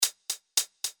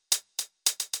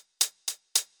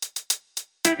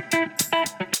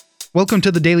Welcome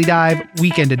to the Daily Dive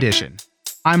Weekend Edition.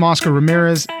 I'm Oscar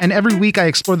Ramirez, and every week I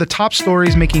explore the top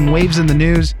stories making waves in the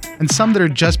news and some that are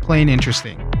just plain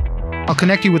interesting. I'll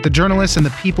connect you with the journalists and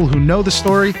the people who know the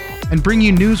story and bring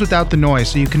you news without the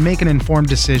noise so you can make an informed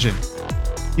decision.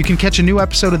 You can catch a new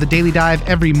episode of the Daily Dive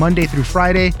every Monday through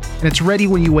Friday, and it's ready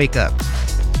when you wake up.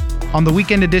 On the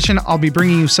Weekend Edition, I'll be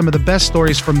bringing you some of the best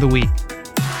stories from the week.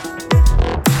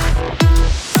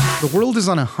 The world is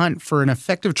on a hunt for an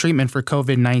effective treatment for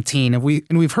COVID-19,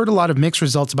 and we've heard a lot of mixed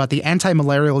results about the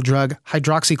anti-malarial drug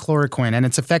Hydroxychloroquine and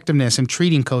its effectiveness in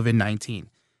treating COVID-19.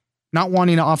 Not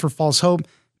wanting to offer false hope,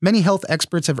 many health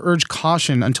experts have urged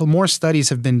caution until more studies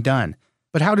have been done.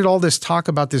 But how did all this talk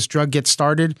about this drug get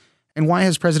started, and why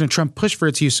has President Trump pushed for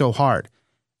its use so hard?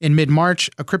 In mid-March,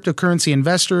 a cryptocurrency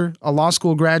investor, a law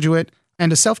school graduate,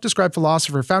 and a self-described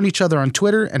philosopher found each other on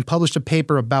Twitter and published a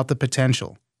paper about the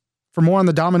potential. For more on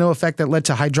the domino effect that led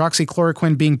to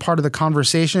hydroxychloroquine being part of the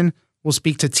conversation, we'll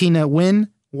speak to Tina Nguyen,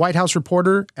 White House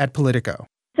reporter at Politico.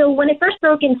 So when it first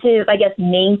broke into,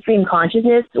 mainstream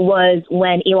consciousness was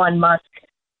when Elon Musk,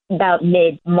 about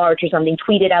mid-March or something,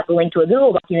 tweeted out the link to a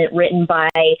Google document written by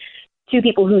two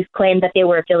people who claimed that they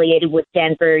were affiliated with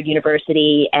Stanford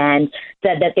University and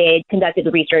said that they had conducted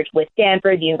the research with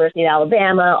Stanford, the University of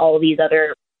Alabama, all of these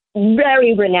other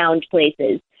very renowned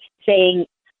places, saying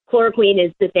chloroquine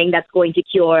is the thing that's going to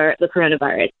cure the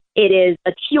coronavirus. It is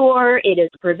a cure. It is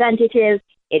a preventative.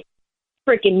 It's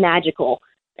freaking magical,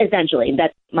 essentially.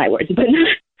 That's my words.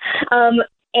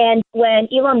 And when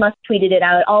Elon Musk tweeted it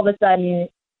out, all of a sudden,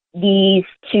 these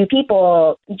two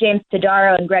people, James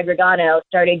Todaro and Greg Regano,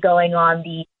 started going on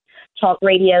the talk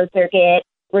radio circuit.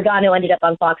 Regano ended up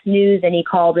on Fox News, and he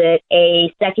called it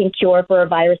a second cure for a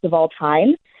virus of all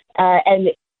time. And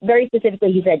very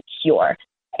specifically, he said cure.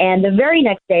 And the very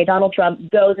next day, Donald Trump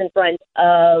goes in front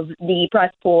of the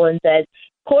press pool and says,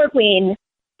 chloroquine,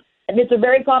 it's a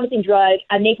very promising drug.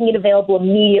 I'm making it available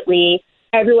immediately.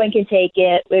 Everyone can take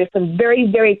it. There's some very,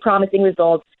 very promising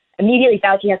results. Immediately,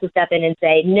 Fauci has to step in and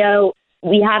say, no,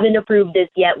 we haven't approved this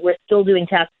yet. We're still doing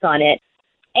tests on it.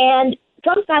 And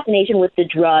Trump's fascination with the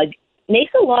drug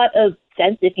makes a lot of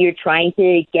sense if you're trying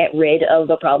to get rid of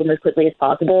the problem as quickly as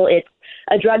possible. It's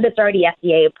a drug that's already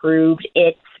FDA approved.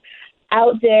 It's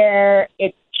out there,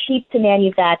 it's cheap to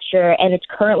manufacture, and it's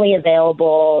currently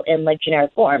available in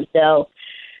generic form. So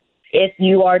if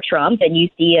you are Trump and you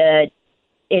see a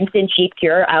instant cheap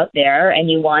cure out there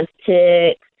and you want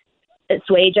to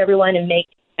assuage everyone and make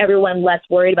everyone less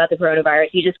worried about the coronavirus,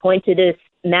 you just point to this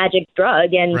magic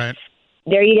drug and right.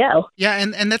 There you go. Yeah,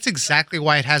 and that's exactly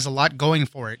why it has a lot going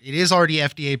for it. It is already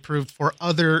FDA approved for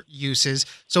other uses.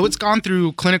 So it's gone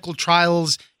through clinical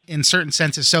trials in certain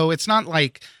senses. So it's not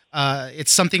like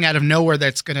it's something out of nowhere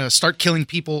that's going to start killing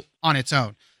people on its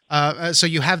own. So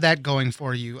you have that going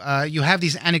for you. You have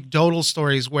these anecdotal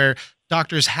stories where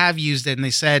doctors have used it and they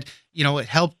said, it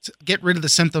helped get rid of the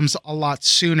symptoms a lot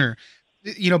sooner.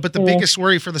 But the biggest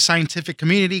worry for the scientific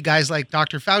community, guys like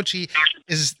Dr. Fauci,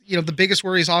 is, the biggest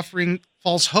worry is offering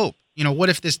false hope. What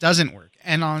if this doesn't work?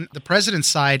 And on the president's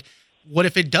side, what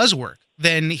if it does work?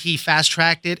 Then he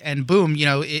fast-tracked it and boom,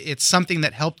 it's something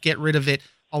that helped get rid of it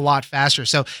a lot faster.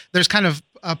 So there's kind of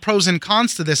pros and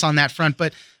cons to this on that front.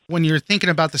 But when you're thinking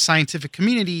about the scientific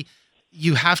community,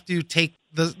 you have to take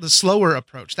the slower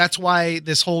approach. That's why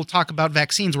this whole talk about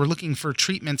vaccines, we're looking for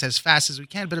treatments as fast as we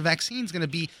can, but a vaccine is going to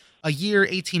be a year,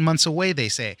 18 months away, they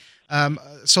say.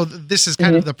 So this is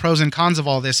kind of the pros and cons of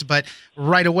all this. But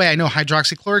right away, I know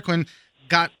hydroxychloroquine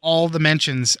got all the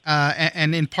mentions,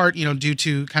 and in part, due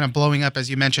to kind of blowing up, as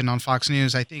you mentioned, on Fox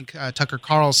News. I think Tucker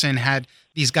Carlson had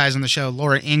these guys on the show,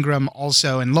 Laura Ingraham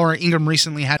also. And Laura Ingraham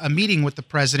recently had a meeting with the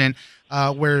president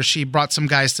where she brought some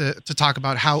guys to talk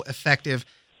about how effective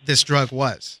this drug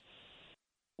was.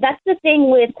 That's the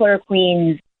thing with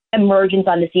chloroquine's emergence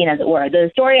on the scene, as it were. The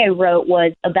story I wrote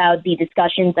was about the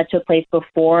discussions that took place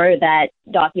before that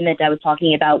document I was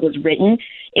talking about was written.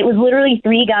 It was literally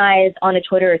three guys on a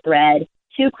Twitter thread,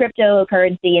 two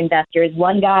cryptocurrency investors,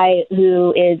 one guy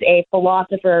who is a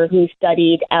philosopher who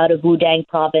studied out of Wudang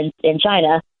province in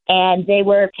China, and they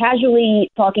were casually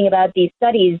talking about these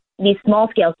studies, these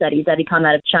small-scale studies that had come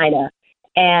out of China.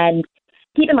 And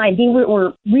keep in mind, these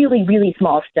were really, really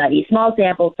small studies, small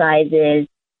sample sizes,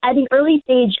 at the early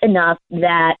stage enough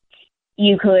that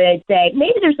you could say,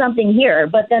 maybe there's something here,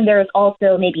 but then there's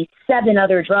also maybe 7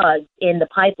 other drugs in the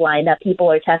pipeline that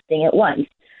people are testing at once.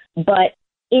 But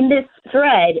in this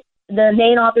thread, the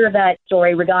main author of that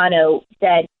story, Regano,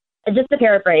 said, just to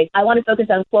paraphrase, I want to focus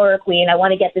on chloroquine. I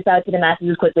want to get this out to the masses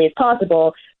as quickly as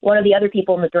possible. One of the other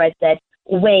people in the thread said,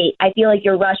 wait, I feel like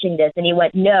you're rushing this. And he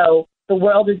went, no, the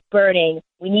world is burning.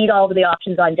 We need all of the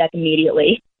options on deck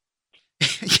immediately.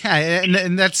 Yeah,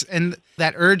 and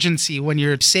that urgency when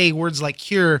you're saying words like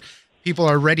cure, people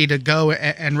are ready to go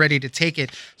and ready to take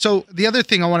it. So the other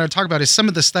thing I want to talk about is some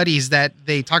of the studies that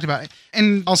they talked about.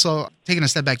 And also taking a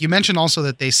step back, you mentioned also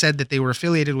that they said that they were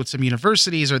affiliated with some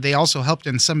universities or they also helped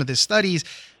in some of the studies.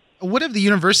 What have the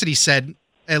universities said,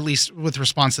 at least with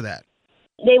response to that?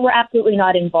 They were absolutely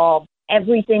not involved.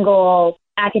 Every single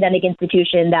academic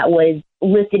institution that was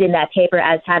listed in that paper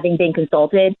as having been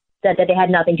consulted said that they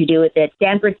had nothing to do with it.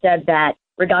 Stanford said that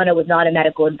Regano was not a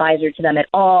medical advisor to them at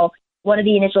all. One of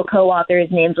the initial co-authors'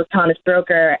 names was Thomas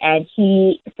Broker, and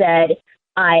he said,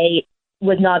 I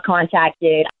was not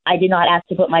contacted. I did not ask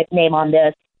to put my name on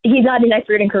this. He's not an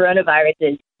expert in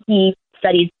coronaviruses. He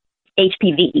studies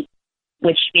HPV,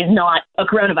 which is not a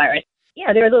coronavirus.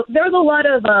 Yeah, there was a lot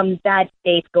of bad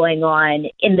faith going on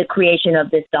in the creation of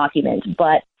this document.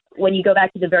 But when you go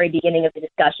back to the very beginning of the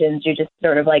discussions, you just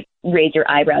sort of like raise your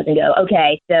eyebrows and go,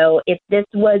 okay, so if this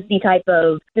was the type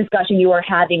of discussion you were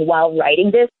having while writing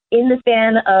this, in the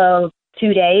span of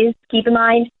 2 days, keep in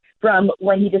mind, from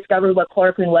when he discovered what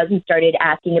chloroquine was and started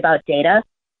asking about data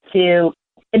to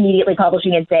immediately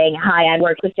publishing and saying, hi, I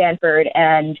work with Stanford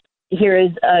and here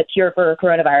is a cure for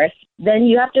coronavirus, then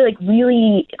you have to like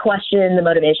really question the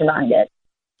motivation behind it.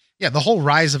 Yeah, the whole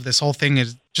rise of this whole thing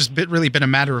has just really been a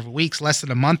matter of weeks, less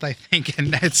than a month, I think,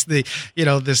 and that's the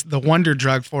wonder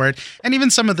drug for it. And even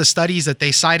some of the studies that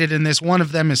they cited in this, one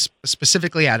of them is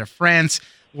specifically out of France,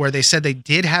 where they said they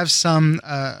did have some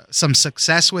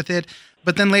success with it,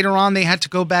 but then later on they had to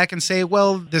go back and say,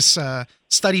 well, this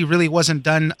study really wasn't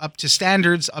done up to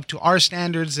standards, up to our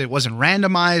standards. It wasn't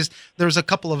randomized. There was a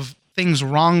couple of things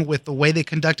wrong with the way they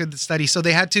conducted the study, so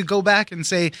they had to go back and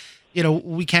say,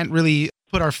 we can't really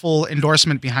put our full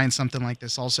endorsement behind something like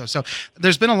this also. So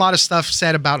there's been a lot of stuff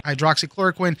said about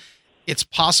hydroxychloroquine. It's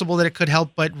possible that it could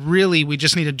help, but really we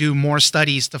just need to do more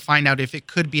studies to find out if it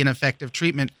could be an effective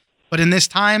treatment. But in this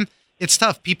time, it's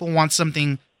tough. People want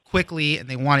something quickly and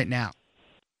they want it now.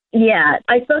 Yeah,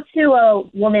 I spoke to a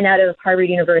woman out of Harvard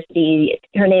University.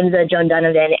 Her name's Joan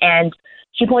Donovan, and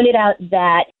she pointed out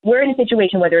that we're in a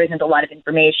situation where there isn't a lot of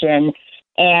information,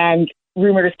 and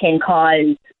rumors can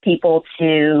cause people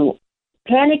to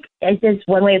panic, is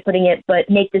one way of putting it, but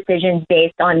make decisions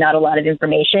based on not a lot of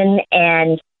information.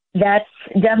 And that's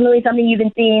definitely something you've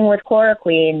been seeing with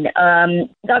chloroquine.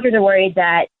 Doctors are worried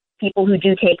that people who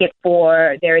do take it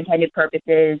for their intended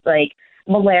purposes, like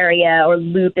malaria or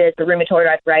lupus or rheumatoid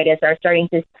arthritis, are starting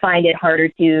to find it harder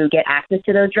to get access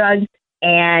to those drugs.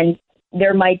 And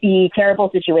there might be terrible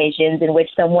situations in which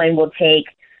someone will take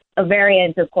a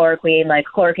variant of chloroquine, like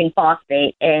chloroquine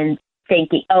phosphate, and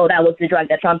thinking, oh, that was the drug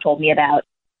that Trump told me about,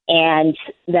 and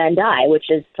then die, which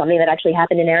is something that actually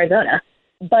happened in Arizona.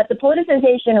 But the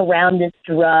politicization around this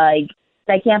drug,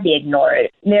 that can't be ignored.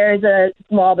 There's a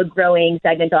small but growing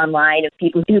segment online of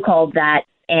people who call that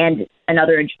and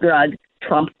another drug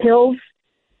Trump pills.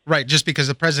 Right, just because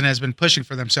the president has been pushing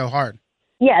for them so hard.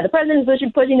 Yeah, the president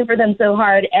is pushing for them so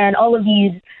hard, and all of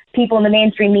these people in the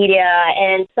mainstream media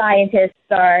and scientists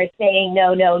are saying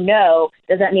no, no, no.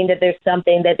 Does that mean that there's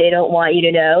something that they don't want you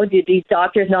to know? Do these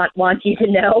doctors not want you to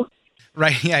know?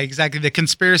 Right, yeah, exactly. The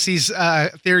conspiracies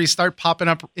theories start popping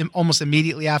up almost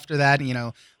immediately after that.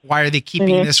 Why are they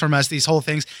keeping this from us? These whole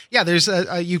things. Yeah, there's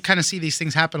you kind of see these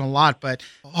things happen a lot, but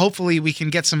hopefully we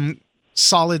can get some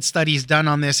solid studies done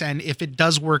on this, and if it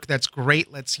does work, that's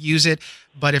great. Let's use it.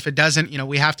 But if it doesn't,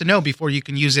 we have to know before you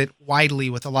can use it widely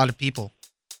with a lot of people.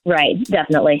 Right,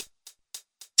 definitely.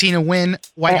 Tina Nguyen,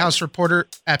 White House reporter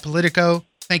at Politico,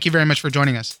 thank you very much for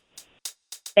joining us.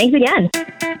 Thanks again.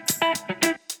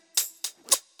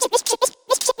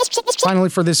 Finally,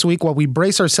 for this week, while we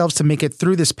brace ourselves to make it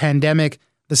through this pandemic,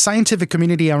 the scientific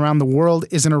community around the world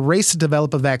is in a race to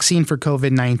develop a vaccine for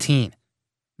COVID-19.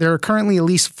 There are currently at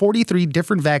least 43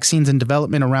 different vaccines in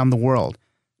development around the world,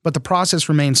 but the process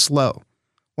remains slow.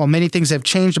 While many things have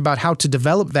changed about how to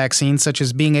develop vaccines, such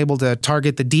as being able to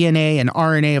target the DNA and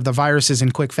RNA of the viruses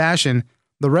in quick fashion,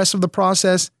 the rest of the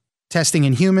process, testing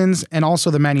in humans, and also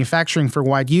the manufacturing for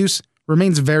wide use,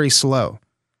 remains very slow.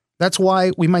 That's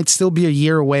why we might still be a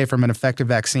year away from an effective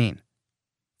vaccine.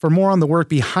 For more on the work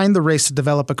behind the race to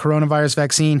develop a coronavirus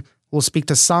vaccine, we'll speak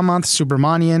to Samanth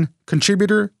Subramanian,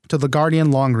 contributor to The Guardian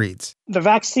Long Reads. The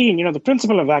vaccine, the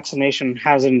principle of vaccination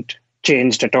hasn't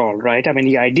changed at all, right? I mean,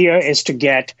 the idea is to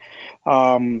get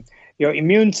your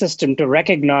immune system to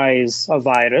recognize a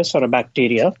virus or a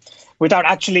bacteria without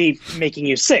actually making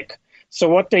you sick. So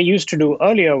what they used to do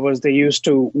earlier was they used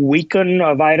to weaken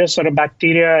a virus or a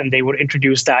bacteria, and they would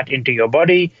introduce that into your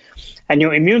body, and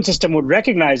your immune system would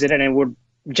recognize it, and it would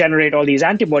generate all these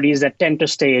antibodies that tend to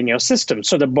stay in your system.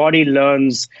 So the body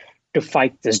learns to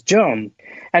fight this germ.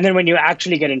 And then when you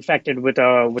actually get infected with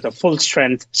a full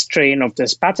strength strain of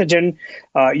this pathogen,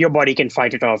 your body can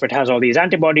fight it off. It has all these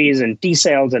antibodies and T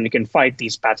cells, and it can fight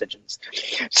these pathogens.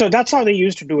 So that's how they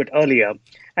used to do it earlier.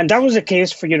 And that was the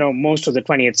case for, most of the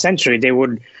 20th century. They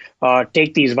would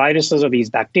take these viruses or these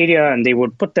bacteria, and they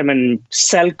would put them in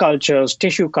cell cultures,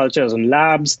 tissue cultures in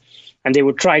labs, and they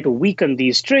would try to weaken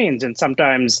these strains. And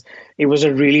sometimes it was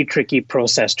a really tricky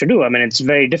process to do. I mean, it's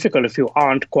very difficult if you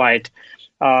aren't quite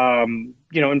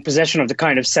in possession of the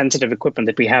kind of sensitive equipment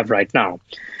that we have right now.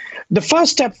 The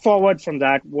first step forward from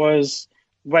that was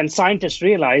when scientists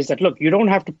realized that, look, you don't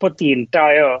have to put the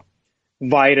entire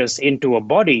virus into a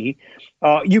body.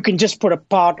 You can just put a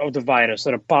part of the virus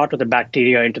or a part of the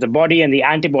bacteria into the body, and the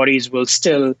antibodies will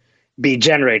still be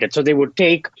generated. So they would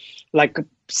take like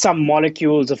some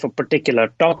molecules of a particular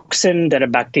toxin that a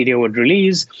bacteria would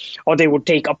release, or they would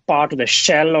take a part of the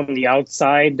shell on the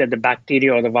outside that the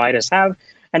bacteria or the virus have,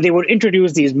 and they would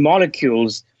introduce these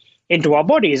molecules into our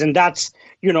bodies. And that's,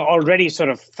 already sort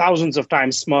of thousands of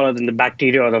times smaller than the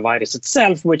bacteria or the virus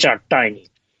itself, which are tiny.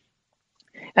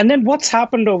 And then what's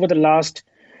happened over the last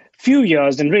few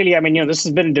years, and really, this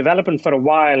has been in development for a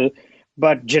while,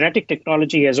 but genetic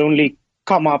technology has only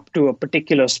come up to a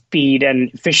particular speed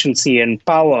and efficiency and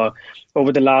power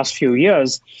over the last few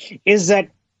years, is that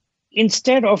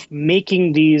instead of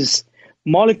making these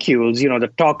molecules,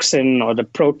 the toxin or the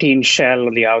protein shell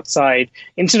on the outside,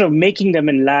 instead of making them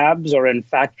in labs or in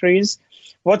factories,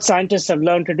 what scientists have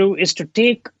learned to do is to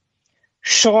take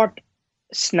short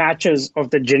snatches of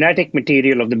the genetic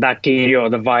material of the bacteria or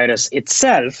the virus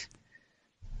itself,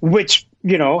 which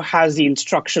has the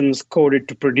instructions coded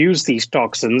to produce these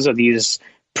toxins or these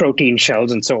protein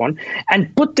shells and so on,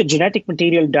 and put the genetic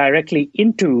material directly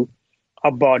into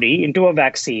a body, into a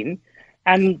vaccine,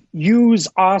 and use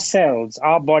our cells,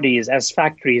 our bodies as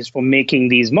factories for making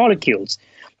these molecules.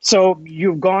 So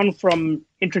you've gone from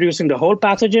introducing the whole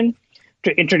pathogen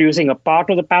to introducing a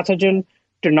part of the pathogen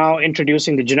to now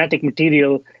introducing the genetic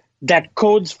material that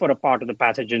codes for a part of the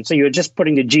pathogen. So you're just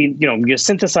putting the gene, you're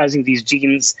synthesizing these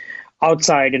genes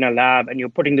outside in a lab, and you're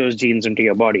putting those genes into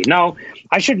your body. Now,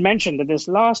 I should mention that this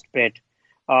last bit,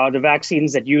 the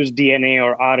vaccines that use DNA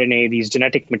or RNA, these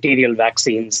genetic material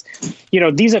vaccines,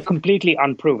 these are completely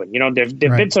unproven. They've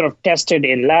been sort of tested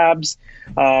in labs.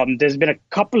 There's been a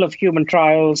couple of human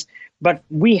trials, but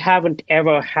we haven't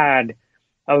ever had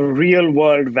a real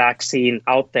world vaccine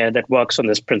out there that works on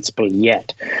this principle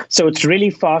yet. So it's really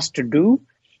fast to do,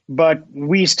 but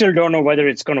we still don't know whether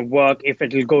it's going to work, if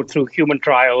it'll go through human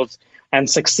trials and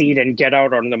succeed and get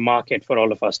out on the market for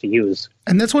all of us to use.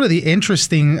 And that's one of the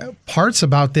interesting parts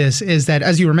about this is that,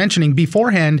 as you were mentioning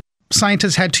beforehand,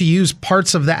 scientists had to use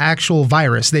parts of the actual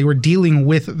virus. They were dealing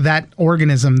with that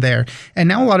organism there. And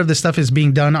now a lot of this stuff is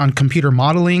being done on computer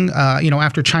modeling.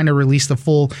 After China released the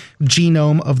full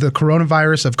genome of the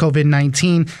coronavirus of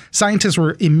COVID-19, scientists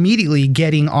were immediately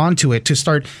getting onto it to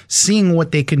start seeing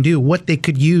what they can do, what they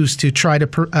could use to try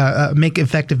to make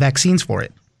effective vaccines for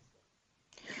it.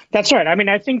 That's right.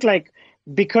 I think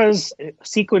because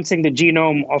sequencing the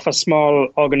genome of a small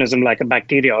organism like a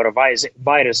bacteria or a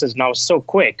virus is now so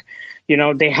quick,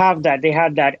 they had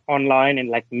that online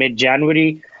in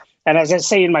mid-January. And as I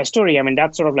say in my story,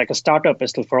 that's sort of like a starter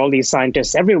pistol for all these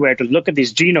scientists everywhere to look at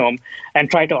this genome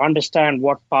and try to understand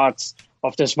what parts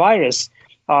of this virus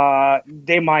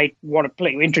they might want to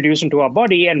introduce into our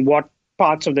body, and what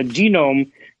parts of the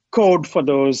genome code for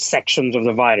those sections of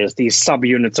the virus, these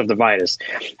subunits of the virus.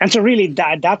 And so really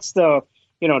that's the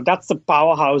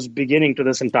powerhouse beginning to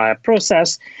this entire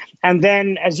process. And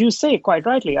then, as you say quite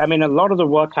rightly, a lot of the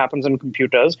work happens on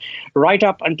computers right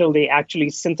up until they actually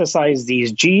synthesize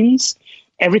these genes.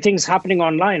 Everything's happening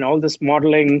online. All this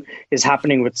modeling is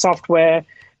happening with software.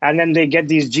 And then they get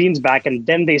these genes back, and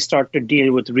then they start to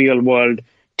deal with real world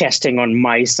testing on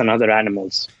mice and other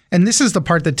animals. And this is the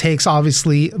part that takes,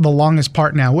 obviously, the longest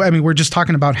part now. We're just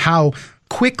talking about how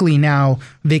quickly now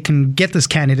they can get these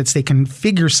candidates, they can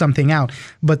figure something out.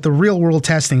 But the real world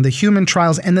testing, the human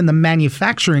trials, and then the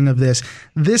manufacturing of this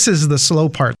is the slow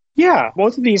part. Yeah,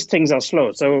 both of these things are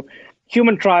slow. So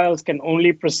human trials can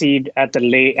only proceed at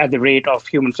the rate of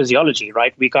human physiology,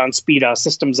 right? We can't speed our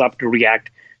systems up to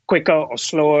react quicker or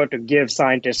slower to give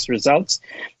scientists results.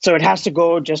 So it has to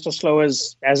go just as slow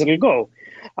as it'll go.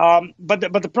 But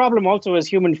the problem also is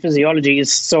human physiology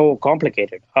is so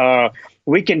complicated.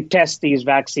 We can test these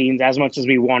vaccines as much as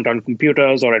we want on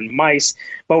computers or in mice,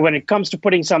 but when it comes to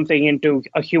putting something into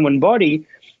a human body,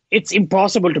 it's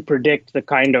impossible to predict the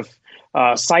kind of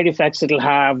side effects it'll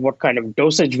have, what kind of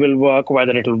dosage will work,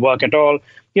 whether it'll work at all.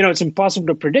 It's impossible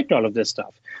to predict all of this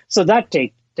stuff. So that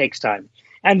takes time.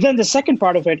 And then the second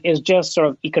part of it is just sort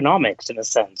of economics in a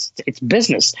sense. It's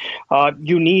business.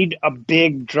 You need a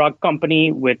big drug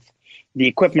company with the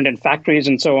equipment and factories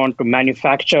and so on to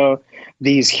manufacture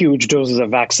these huge doses of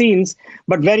vaccines.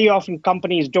 But very often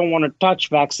companies don't want to touch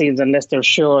vaccines unless they're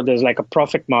sure there's like a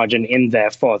profit margin in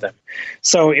there for them.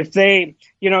 So if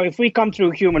we come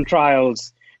through human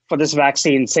trials for this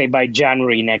vaccine, say by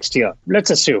January next year, let's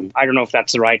assume, I don't know if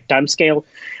that's the right time scale,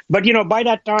 but by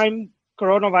that time,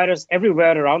 coronavirus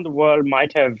everywhere around the world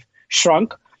might have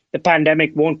shrunk. The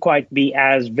pandemic won't quite be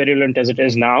as virulent as it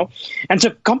is now. And so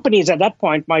companies at that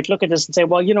point might look at this and say,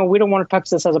 well, we don't want to touch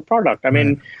this as a product. I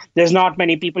mean, there's not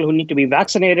many people who need to be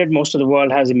vaccinated. Most of the world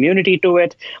has immunity to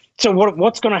it. So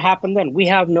what's going to happen then? We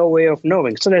have no way of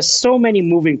knowing. So there's so many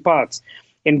moving parts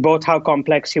in both how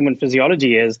complex human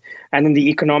physiology is and in the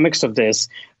economics of this.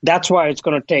 That's why it's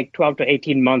going to take 12 to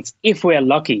 18 months, if we're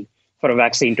lucky, for a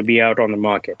vaccine to be out on the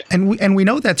market. And we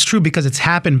know that's true because it's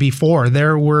happened before.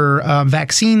 There were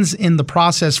vaccines in the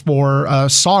process for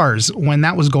SARS when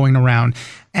that was going around.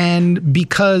 And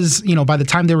because, by the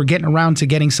time they were getting around to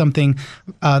getting something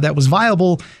that was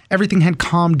viable, everything had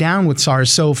calmed down with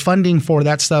SARS. So funding for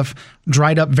that stuff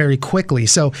dried up very quickly.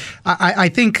 So I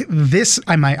think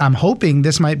I'm hoping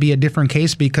this might be a different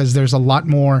case because there's a lot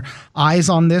more eyes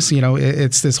on this.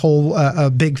 It's this whole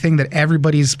big thing that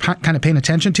everybody's kind of paying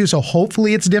attention to. So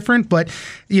hopefully it's different. But,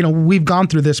 we've gone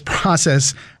through this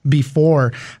process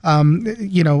before. Some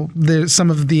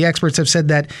of the experts have said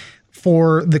that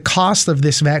for the cost of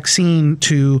this vaccine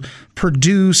to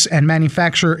produce and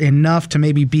manufacture enough to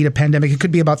maybe beat a pandemic, it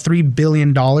could be about $3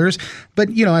 billion. But,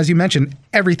 as you mentioned,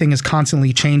 everything is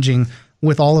constantly changing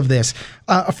with all of this.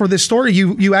 For this story,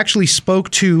 you actually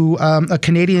spoke to a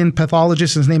Canadian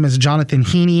pathologist. His name is Jonathan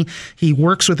Heaney. He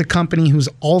works with a company who's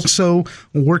also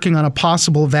working on a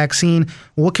possible vaccine.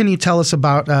 What can you tell us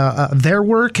about their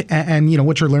work and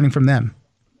what you're learning from them?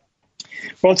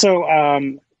 Well, so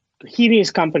Heaney's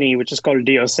company, which is called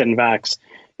Diosynvax,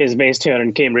 is based here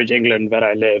in Cambridge, England, where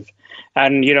I live.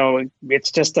 And, it's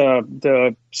just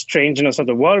the strangeness of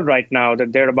the world right now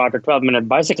that they're about a 12-minute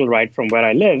bicycle ride from where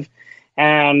I live.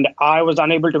 And I was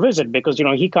unable to visit because,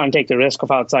 he can't take the risk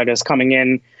of outsiders coming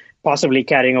in, possibly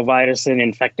carrying a virus and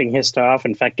infecting his staff,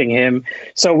 infecting him.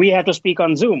 So we had to speak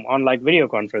on Zoom, on video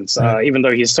conference, even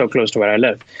though he's so close to where I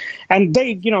live. And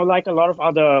they, like a lot of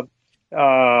other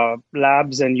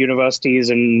labs and universities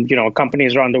and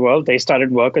companies around the world, they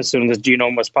started work as soon as the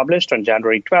genome was published on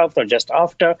January 12th or just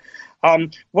after.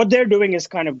 What they're doing is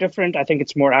kind of different. I think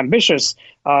it's more ambitious.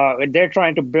 They're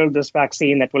trying to build this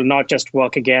vaccine that will not just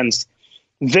work against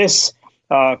this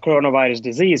coronavirus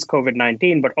disease,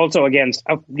 COVID-19, but also against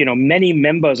many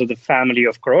members of the family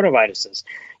of coronaviruses.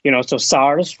 So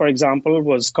SARS, for example,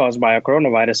 was caused by a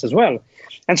coronavirus as well.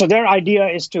 And so their idea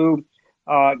is to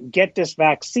get this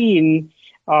vaccine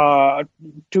to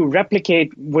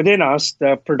replicate within us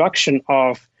the production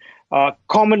of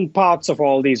common parts of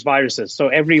all these viruses. So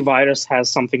every virus has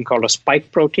something called a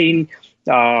spike protein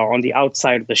on the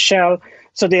outside of the shell.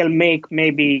 So they'll make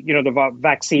maybe, the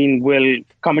vaccine will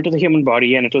come into the human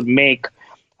body and it'll make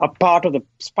a part of the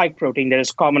spike protein that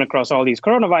is common across all these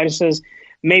coronaviruses.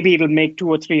 Maybe it'll make 2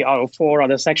 or 3 or 4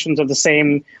 other sections of the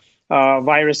same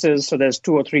viruses. So there's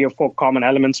 2 or 3 or 4 common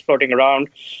elements floating around.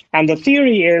 And the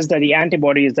theory is that the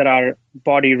antibodies that our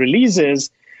body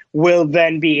releases will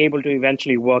then be able to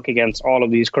eventually work against all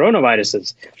of these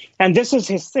coronaviruses. And this is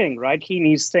his thing, right?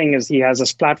 Heaney's thing is he has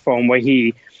this platform where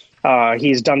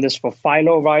he's done this for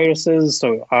filoviruses.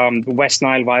 So the West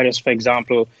Nile virus, for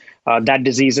example, that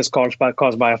disease is caused by a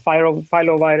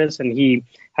filovirus, and he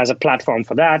has a platform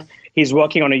for that. He's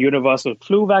working on a universal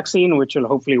flu vaccine, which will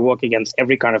hopefully work against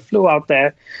every kind of flu out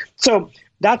there. So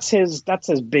that's his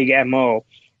big MO.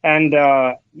 And,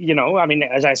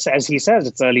 as he says,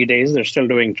 it's early days. They're still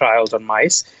doing trials on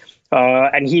mice.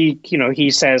 And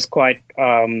he says quite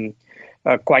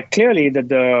clearly that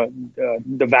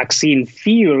the vaccine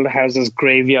field has this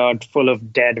graveyard full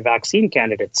of dead vaccine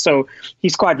candidates. So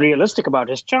he's quite realistic about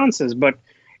his chances, but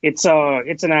it's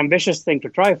an ambitious thing to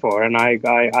try for. And I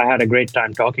had a great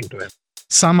time talking to him.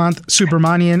 Samanth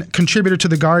Subramanian, contributor to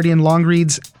The Guardian Long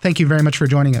Reads. Thank you very much for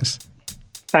joining us.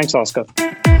 Thanks, Oscar.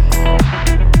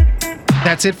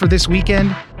 That's it for this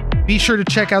weekend. Be sure to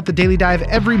check out The Daily Dive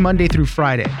every Monday through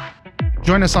Friday.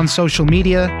 Join us on social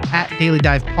media at Daily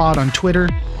Dive Pod on Twitter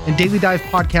and Daily Dive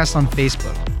Podcast on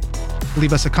Facebook.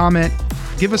 Leave us a comment,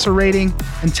 give us a rating,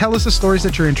 and tell us the stories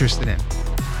that you're interested in.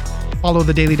 Follow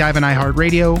The Daily Dive on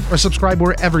iHeartRadio or subscribe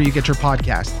wherever you get your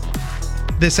podcast.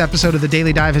 This episode of The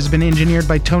Daily Dive has been engineered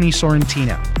by Tony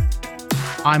Sorrentino.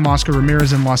 I'm Oscar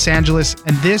Ramirez in Los Angeles,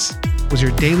 and this was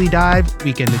your Daily Dive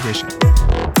Weekend Edition.